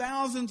 angels,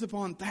 thousands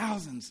upon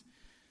thousands.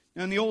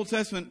 Now in the Old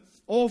Testament,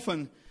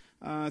 often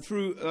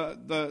through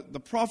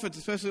the prophets,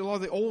 especially a lot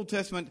of the Old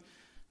Testament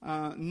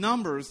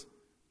numbers,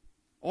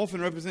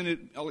 often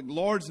represented,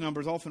 large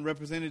numbers often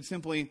represented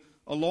simply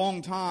a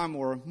long time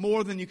or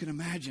more than you can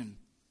imagine.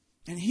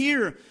 And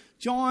here,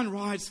 John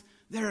writes,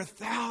 there are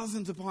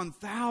thousands upon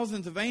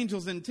thousands of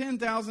angels and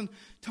 10,000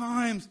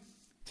 times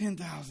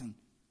 10,000.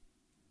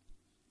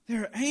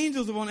 There are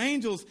angels upon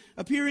angels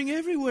appearing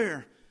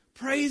everywhere,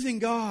 praising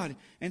God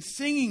and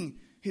singing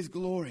His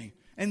glory.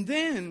 And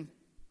then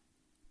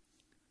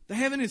the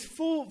heaven is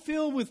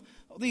filled with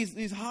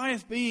these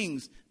highest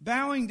beings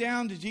bowing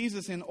down to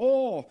Jesus in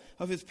awe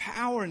of His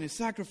power and His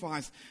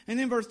sacrifice. And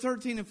then verse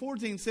 13 and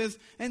 14 says,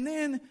 and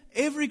then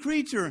every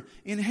creature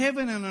in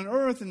heaven and on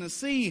earth and the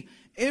sea,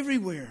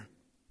 everywhere,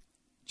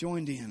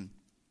 joined in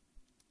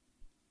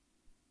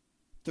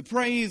to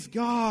praise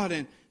God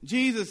and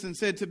Jesus, and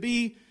said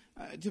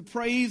to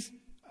praise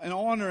and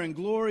honor and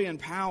glory and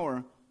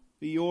power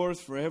be yours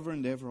forever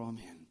and ever.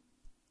 Amen.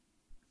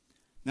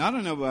 Now, I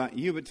don't know about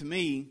you, but to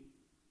me,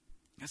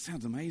 that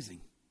sounds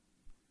amazing.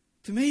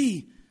 To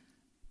me,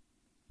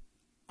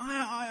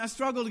 I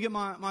struggle to get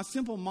my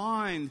simple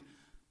mind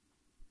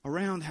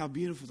around how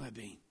beautiful that'd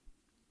be.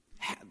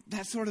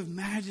 That sort of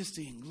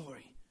majesty and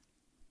glory.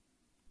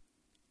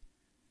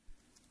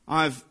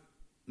 I've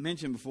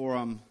mentioned before,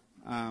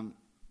 I'm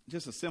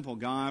just a simple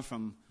guy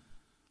from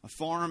a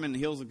farm in the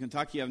hills of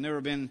Kentucky. I've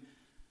never been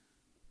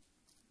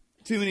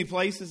too many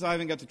places. I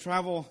haven't got to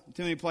travel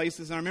too many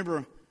places. And I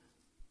remember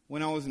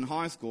when I was in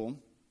high school,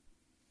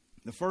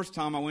 the first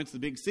time I went to the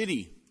big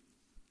city.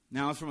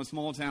 Now, I was from a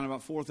small town,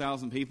 about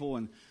 4,000 people,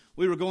 and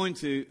we were going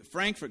to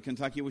Frankfort,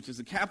 Kentucky, which is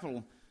the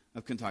capital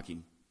of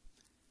Kentucky.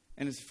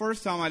 And it's the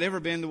first time I'd ever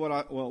been to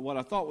what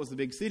I thought was the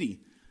big city.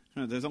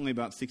 There's only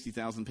about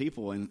 60,000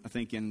 people, I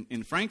think,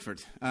 in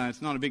Frankfort.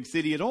 It's not a big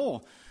city at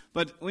all.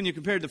 But when you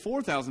compare it to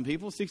 4,000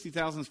 people,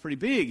 60,000 is pretty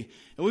big.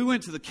 And we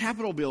went to the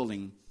Capitol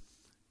building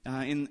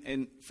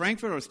in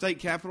Frankfort, our state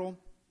capital.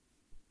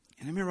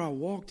 And I remember I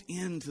walked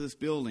into this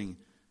building.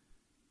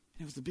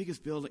 It was the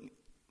biggest building.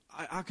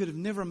 I could have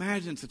never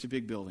imagined such a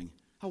big building.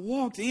 I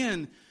walked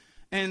in,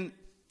 and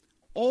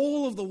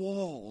all of the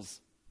walls,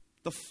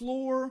 the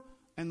floor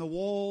and the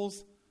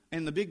walls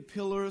and the big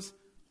pillars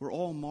were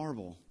all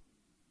marble.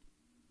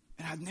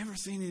 And I'd never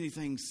seen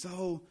anything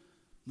so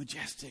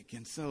majestic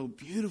and so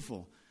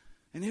beautiful.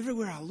 And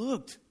everywhere I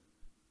looked,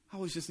 I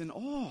was just in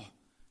awe.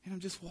 And I'm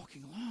just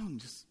walking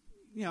along,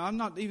 I'm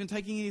not even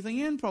taking anything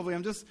in probably.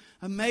 I'm just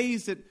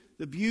amazed at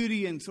the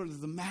beauty and sort of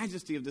the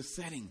majesty of this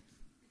setting.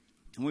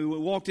 And we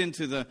walked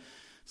into the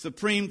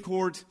Supreme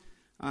Court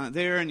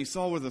there, and you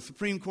saw where the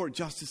Supreme Court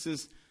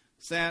justices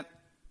sat.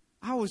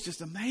 I was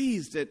just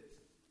amazed at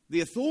the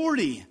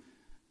authority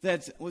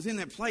that was in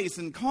that place,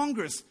 and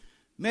Congress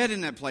met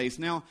in that place.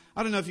 Now,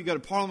 I don't know if you go to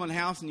Parliament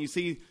House and you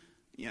see,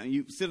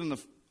 you sit in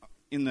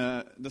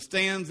the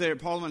stands there at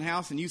Parliament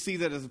House, and you see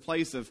that as a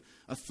place of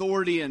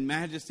authority and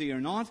majesty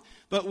or not.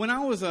 But when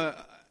I was a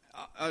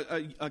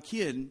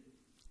kid,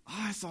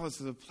 I saw it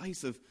as a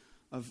place of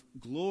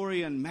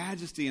glory and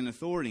majesty and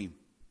authority.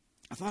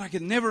 I thought I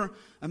could never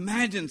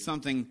imagine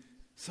something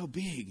so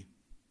big.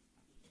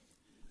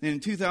 Then in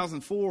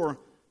 2004,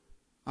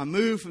 I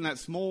moved from that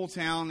small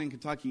town in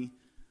Kentucky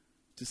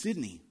to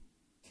Sydney.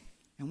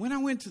 And when I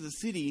went to the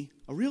city,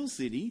 a real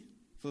city,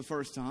 for the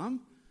first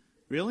time,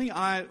 really,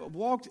 I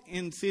walked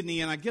in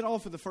Sydney, and I get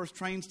off at the first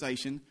train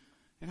station,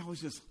 and I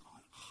was just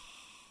going,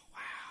 oh,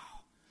 wow,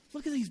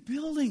 look at these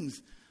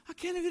buildings. I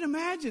can't even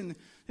imagine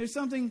there's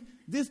something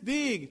this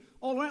big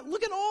all around.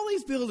 Look at all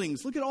these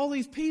buildings. Look at all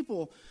these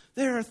people.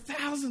 There are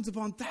thousands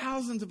upon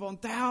thousands upon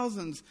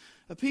thousands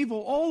of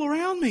people all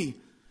around me,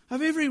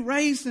 of every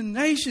race and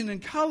nation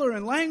and color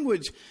and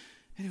language.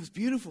 And it was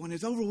beautiful, and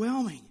it's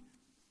overwhelming.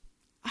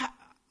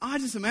 I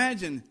just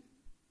imagine,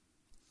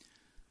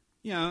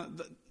 the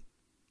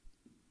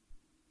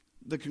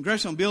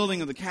congressional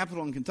building of the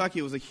Capitol in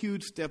Kentucky was a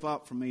huge step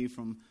up for me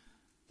from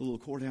the little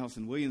courthouse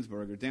in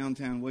Williamsburg, or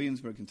downtown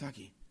Williamsburg,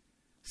 Kentucky.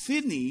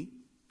 Sydney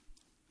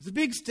is a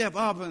big step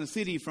up in the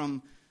city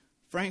from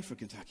Frankfort,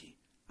 Kentucky.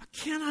 I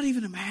cannot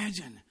even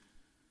imagine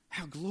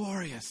how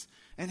glorious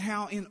and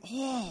how in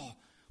awe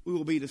we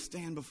will be to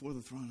stand before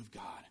the throne of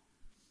God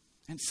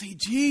and see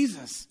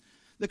Jesus,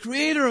 the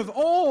creator of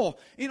all,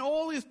 in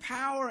all his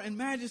power and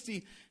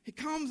majesty. He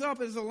comes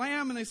up as a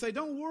lamb, and they say,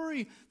 don't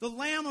worry, the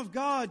Lamb of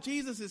God,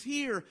 Jesus, is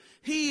here.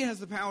 He has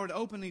the power to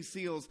open these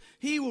seals.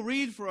 He will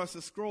read for us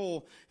a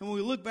scroll. And when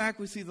we look back,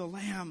 we see the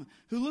Lamb,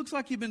 who looks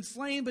like he'd been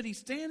slain, but he's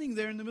standing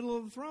there in the middle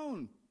of the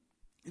throne,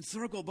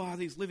 encircled by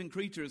these living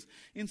creatures,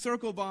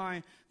 encircled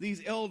by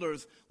these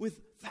elders, with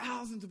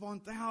thousands upon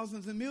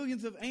thousands and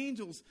millions of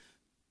angels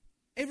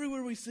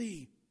everywhere we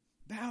see,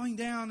 bowing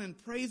down and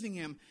praising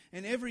him,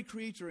 and every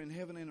creature in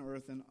heaven and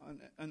earth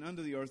and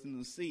under the earth and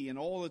the sea and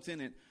all that's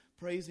in it,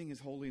 praising his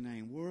holy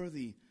name.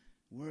 Worthy,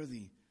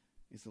 worthy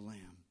is the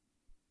Lamb.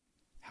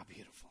 How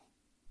beautiful.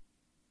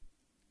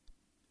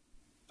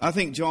 I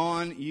think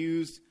John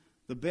used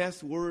the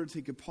best words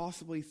he could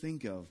possibly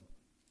think of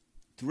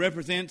to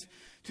represent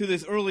to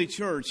this early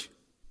church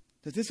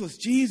that this was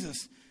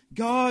Jesus.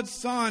 God's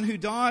Son who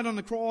died on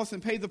the cross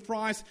and paid the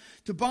price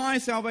to buy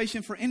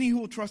salvation for any who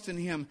will trust in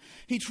Him.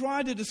 He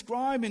tried to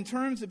describe in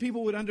terms that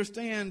people would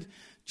understand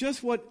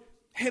just what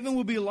heaven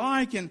would be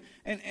like and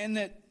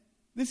that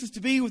this is to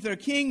be with their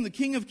King, the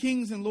King of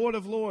Kings and Lord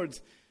of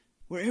Lords,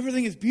 where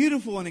everything is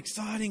beautiful and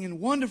exciting and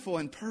wonderful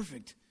and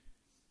perfect.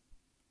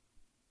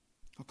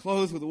 I'll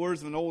close with the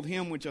words of an old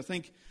hymn, which I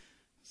think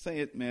say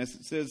it best.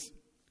 It says,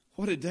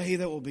 "What a day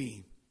that will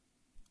be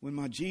when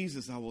my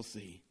Jesus I will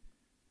see.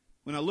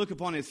 When I look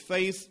upon His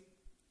face,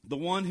 the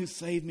one who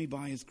saved me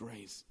by His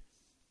grace.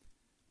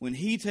 When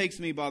He takes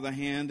me by the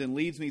hand and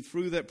leads me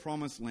through that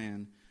promised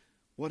land,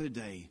 what a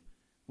day,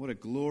 what a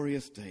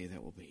glorious day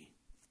that will be."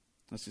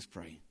 Let's just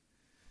pray.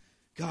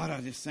 God,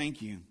 I just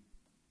thank You.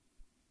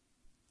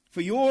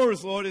 For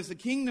Yours, Lord, is the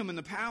kingdom and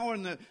the power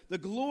and the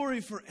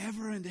glory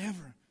forever and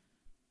ever.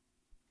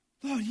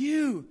 Lord,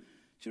 You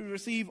should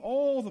receive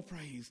all the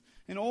praise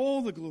and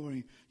all the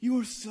glory. You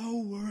are so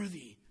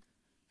worthy.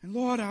 And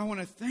Lord, I want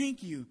to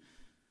thank You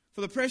for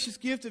the precious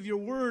gift of Your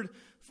word,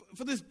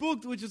 for this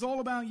book which is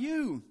all about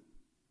You,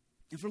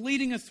 and for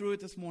leading us through it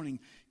this morning.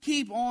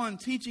 Keep on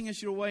teaching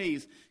us Your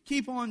ways.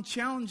 Keep on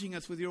challenging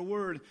us with Your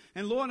word.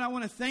 And Lord, I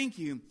want to thank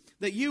You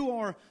that You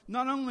are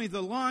not only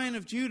the Lion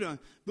of Judah,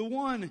 the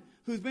one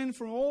who's been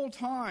from all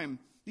time,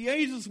 the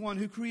ageless one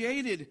who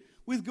created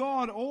with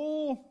God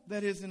all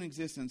that is in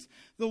existence,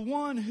 the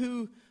one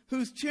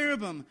whose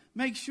cherubim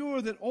make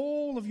sure that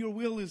all of Your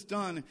will is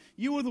done.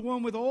 You are the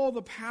one with all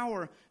the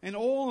power and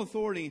all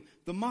authority,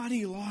 the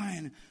mighty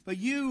lion. But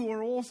You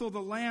are also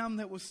the lamb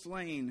that was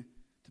slain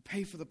to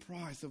pay for the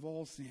price of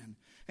all sin.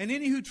 And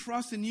any who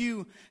trusts in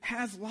You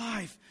has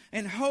life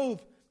and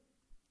hope,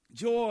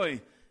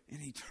 joy,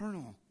 and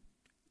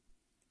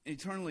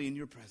eternally in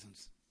Your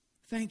presence.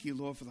 Thank You,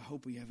 Lord, for the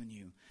hope we have in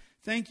You.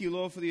 Thank You,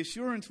 Lord, for the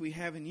assurance we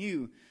have in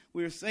You.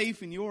 We are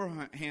safe in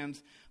Your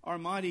hands, our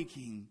mighty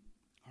King,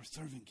 our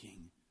servant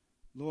King.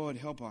 Lord,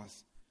 help us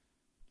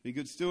to be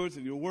good stewards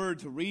of Your word,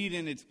 to read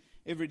in it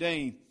every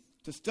day,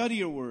 to study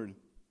Your word,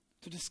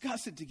 to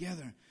discuss it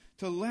together,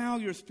 to allow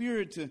Your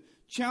Spirit to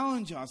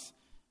challenge us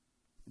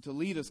and to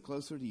lead us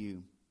closer to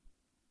You.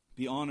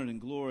 Be honored and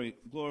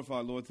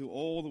glorified, Lord, through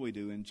all that we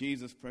do. In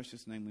Jesus'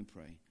 precious name we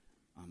pray.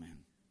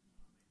 Amen.